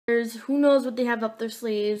Who knows what they have up their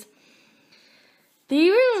sleeves. They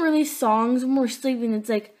even release songs when we're sleeping. It's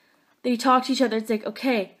like they talk to each other. It's like,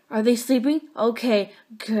 okay, are they sleeping? Okay,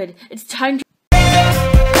 good. It's time to.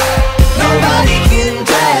 Nobody can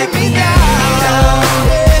drag me down.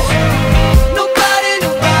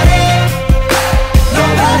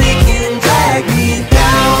 Nobody can drag me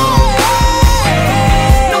down.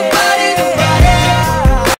 Nobody.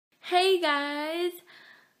 Hey guys,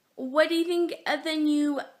 what do you think of the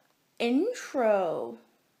new intro?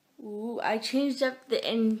 Ooh, I changed up the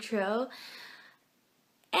intro,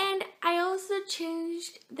 and I also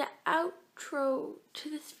changed the outro to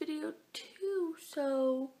this video too,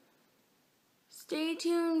 so stay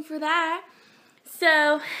tuned for that.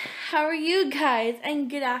 So, how are you guys? And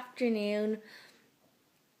good afternoon.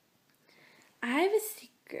 I have a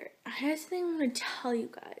secret. I have something I want to tell you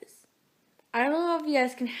guys. I don't know if you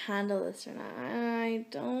guys can handle this or not. I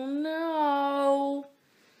don't know.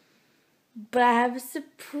 But I have a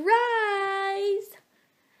surprise.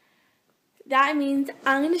 That means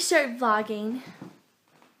I'm going to start vlogging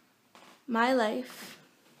my life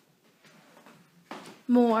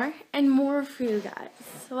more and more for you guys.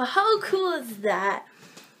 So how cool is that?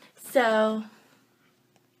 So,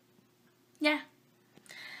 yeah.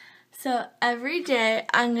 So every day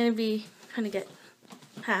I'm going to be trying to get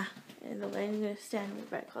in the way. I'm going to stand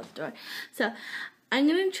right across the door. So I'm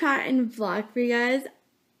going to try and vlog for you guys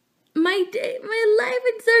my day, my life,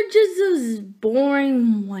 instead of just those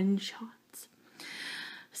boring one-shots.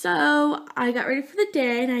 So I got ready for the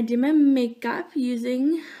day and I did my makeup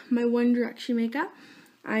using my One Direction makeup.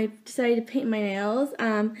 I decided to paint my nails.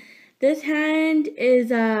 This hand is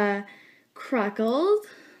Crackles,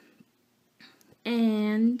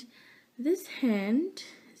 and this hand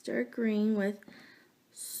is dark green with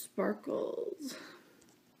sparkles.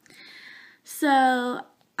 So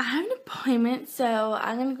I have an appointment, so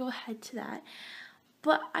I'm going to go ahead to that.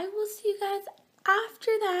 But I will see you guys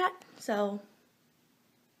after that. So,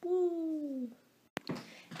 woo.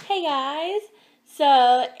 Hey guys.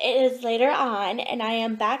 So, it is later on, and I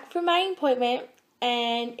am back from my appointment,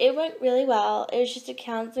 and it went really well. It was just a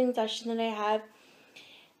counseling session that I have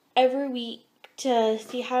every week to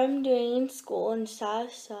see how I'm doing in school and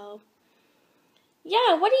stuff. So,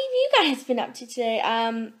 yeah, what have you guys been up to today?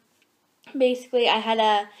 Basically, I had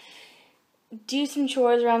to do some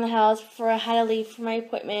chores around the house before I had to leave for my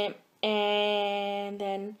appointment, and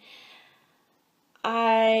then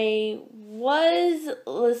I was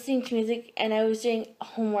listening to music and I was doing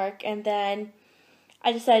homework, and then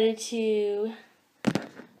I decided to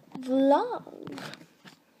vlog.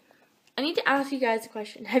 I need to ask you guys a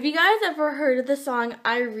question. Have you guys ever heard of the song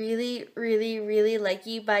I Really, Really, Really Like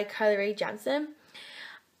You by Carly Rae Jepsen?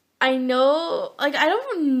 I know, I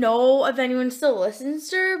don't know if anyone still listens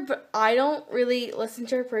to her, but I don't really listen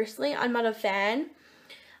to her personally. I'm not a fan.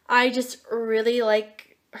 I just really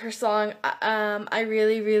like her song, I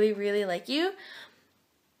Really, Really, Really Like You.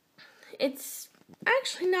 It's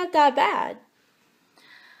actually not that bad.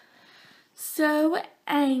 So,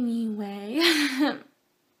 anyway,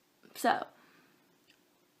 so,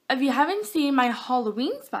 if you haven't seen my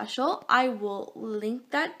Halloween special, I will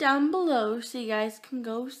link that down below so you guys can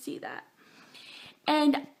go see that.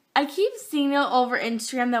 And I keep seeing it over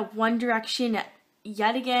Instagram that One Direction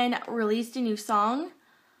yet again released a new song.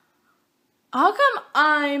 How come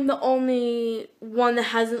I'm the only one that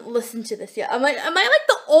hasn't listened to this yet? Am I like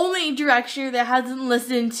the only Directioner that hasn't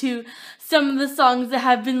listened to some of the songs that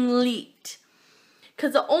have been leaked?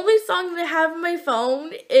 Because the only song that I have on my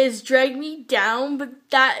phone is Drag Me Down, but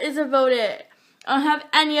that is about it. I don't have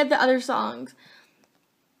any of the other songs.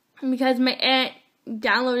 Because my aunt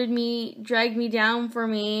downloaded Drag Me Down for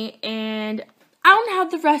me, and I don't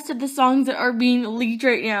have the rest of the songs that are being leaked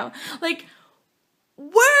right now. Like,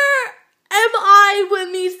 where am I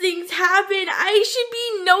when these things happen? I should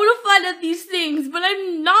be notified of these things, but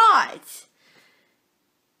I'm not.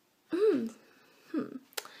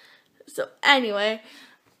 So anyway,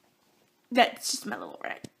 that's just my little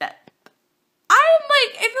rant.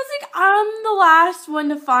 It feels like I'm the last one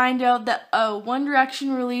to find out that, oh, One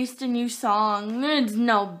Direction released a new song. It's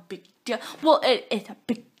no big deal. Well, it's a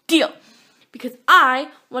big deal. Because I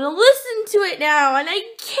want to listen to it now, and I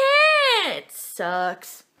can't. It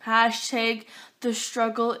sucks. Hashtag, the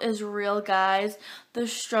struggle is real, guys. The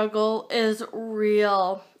struggle is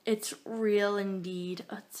real. It's real indeed.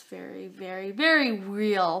 It's very, very, very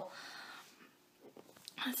real.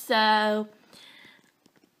 So,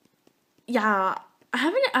 yeah, I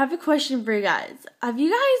have a question for you guys.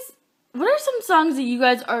 What are some songs that you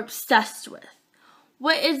guys are obsessed with?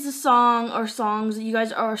 What is the song or songs that you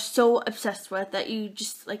guys are so obsessed with that you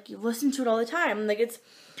just, like, you listen to it all the time? Like, it's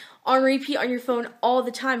on repeat on your phone all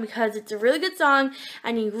the time because it's a really good song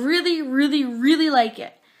and you really, really, really like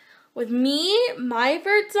it. With me, my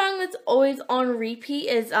favorite song that's always on repeat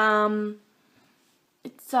is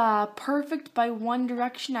it's Perfect by One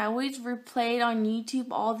Direction. I always replay it on YouTube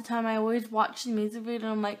all the time. I always watch the music video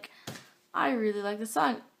and I'm like, I really like this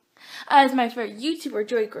song. As my favorite YouTuber,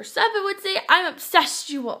 Joey Gorseva, would say, I'm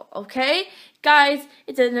obsessual, okay? Guys,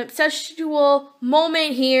 it's an obsessual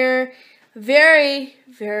moment here. Very,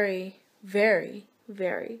 very, very,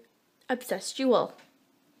 very obsessual.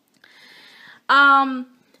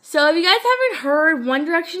 So if you guys haven't heard One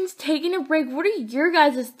Direction's taking a break, what are your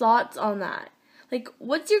guys' thoughts on that? Like,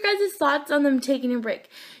 what's your guys' thoughts on them taking a break?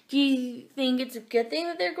 Do you think it's a good thing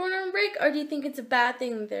that they're going on break, or do you think it's a bad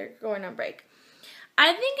thing that they're going on break?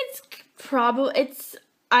 I think personally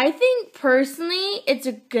it's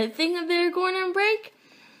a good thing that they're going on break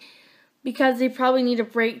because they probably need a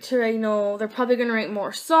break to, they're probably going to write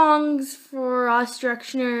more songs for us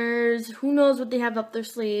Directioners. Who knows what they have up their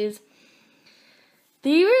sleeves.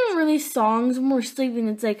 They even release songs when we're sleeping.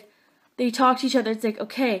 It's like, they talk to each other. It's like,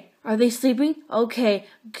 okay, are they sleeping? Okay,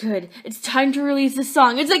 good. It's time to release a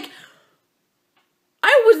song. It's like,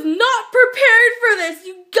 I was not prepared for this.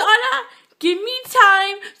 You gotta give me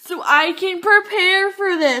time so I can prepare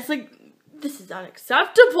for this. Like, this is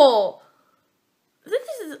unacceptable.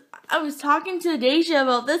 I was talking to Deja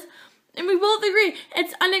about this, and we both agree.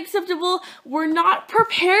 It's unacceptable. We're not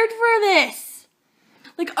prepared for this.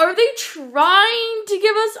 Like, are they trying to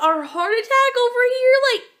give us our heart attack over here?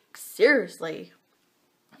 Like, seriously.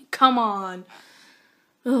 Come on.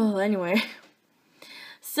 Oh, anyway.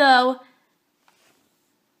 So,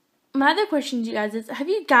 my other question to you guys is, have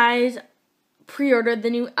you guys pre-ordered the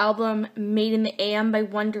new album Made in the AM by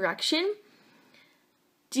One Direction?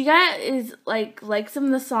 Do you guys like some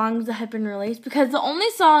of the songs that have been released? Because the only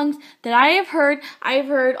songs that I've heard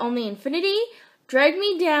only Infinity, Drag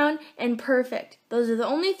Me Down, and Perfect. Those are the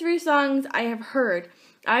only 3 songs I have heard.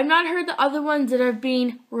 I've not heard the other ones that are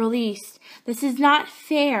being released. This is not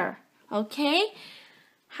fair, okay?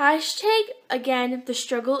 Hashtag, again, the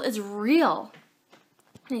struggle is real.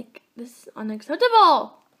 Like, this is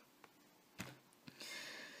unacceptable.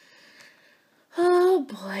 Oh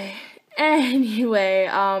boy. Anyway,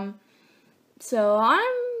 so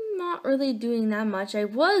I'm not really doing that much. I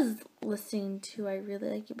was listening to I Really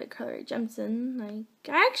Like You by Carly Rae Jepsen. I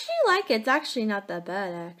actually like it. It's actually not that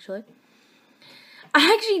bad, actually.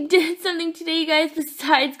 I actually did something today, you guys,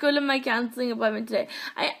 besides go to my counseling appointment today.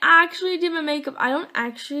 I actually did my makeup. I don't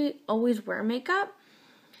actually always wear makeup.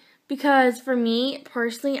 Because for me,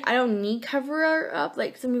 personally, I don't need cover up.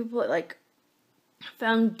 Like, some people put, like,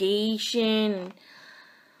 foundation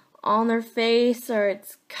on their face, or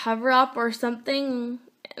it's cover up or something,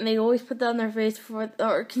 and they always put that on their face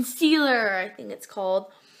or concealer, I think it's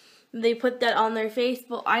called. They put that on their face,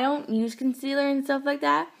 but I don't use concealer and stuff like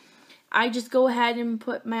that. I just go ahead and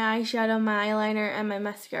put my eyeshadow, my eyeliner, and my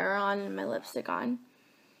mascara on, and my lipstick on.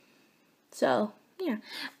 So, yeah.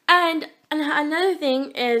 And another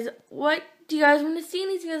thing is, what do you guys want to see in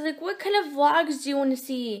these videos? Like, what kind of vlogs do you want to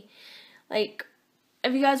see? Like,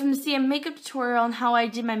 if you guys want to see a makeup tutorial on how I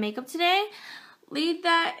did my makeup today, leave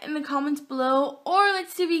that in the comments below. Or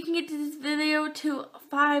let's see if we can get this video to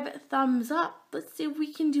 5 thumbs up. Let's see if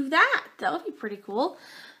we can do that. That would be pretty cool.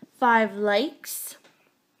 5 likes.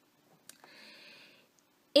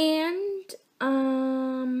 And,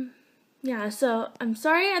 yeah, so I'm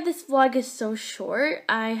sorry this vlog is so short.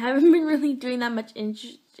 I haven't been really doing that much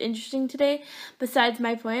interesting today, besides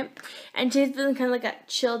my point. And today's been kind of like a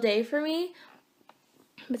chill day for me.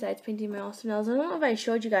 Besides painting my awesome nails. I don't know if I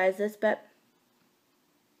showed you guys this, but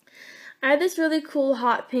I have this really cool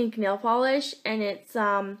hot pink nail polish, and it's,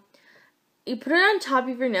 you put it on top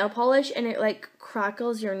of your nail polish, and it, like,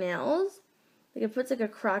 crackles your nails. Like, it puts, like, a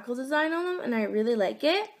crackle design on them, and I really like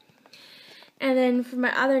it. And then for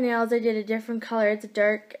my other nails, I did a different color. It's a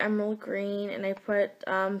dark emerald green, and I put,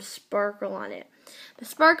 sparkle on it. The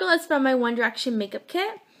sparkle is from my One Direction makeup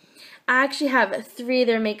kit. I actually have 3 of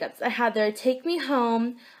their makeups. I have their Take Me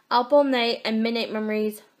Home, Up All Night, and Midnight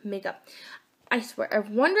Memories makeup. I swear, if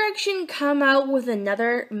One Direction come out with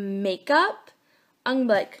another makeup, I'm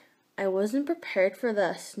like, I wasn't prepared for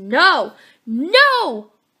this. No!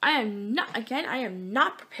 No! I am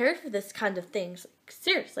not prepared for this kind of things. Like,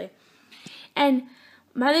 seriously. And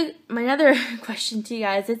my other question to you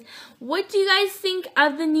guys is, what do you guys think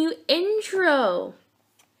of the new intro?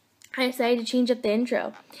 I decided to change up the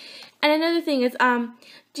intro. And another thing is,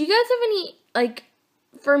 do you guys have any, like,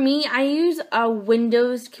 for me, I use a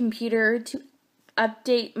Windows computer to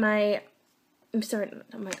update my,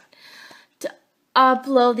 to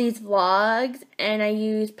upload these vlogs and I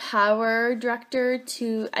use Power Director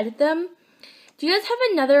to edit them. Do you guys have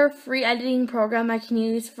another free editing program I can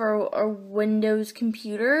use for a Windows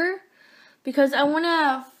computer? Because I want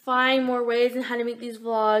to find more ways on how to make these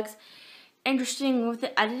vlogs interesting with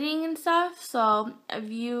the editing and stuff. So if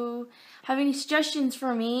you have any suggestions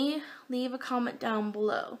for me, leave a comment down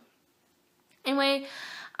below. Anyway,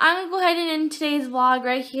 I'm going to go ahead and end today's vlog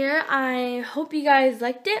right here. I hope you guys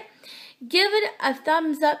liked it. Give it a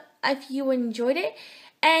thumbs up if you enjoyed it.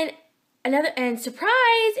 And surprise,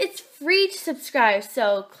 it's free to subscribe.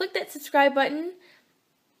 So click that subscribe button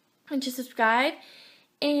and just subscribe.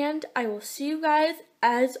 And I will see you guys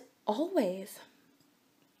as always.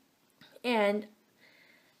 And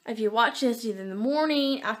if you're watching this either in the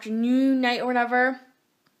morning, afternoon, night, or whatever,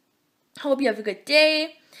 I hope you have a good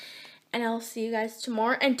day. And I'll see you guys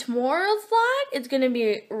tomorrow. And tomorrow's vlog is going to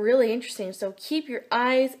be really interesting. So keep your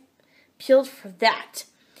eyes peeled for that.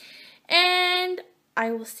 And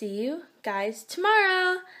I will see you guys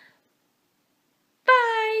tomorrow.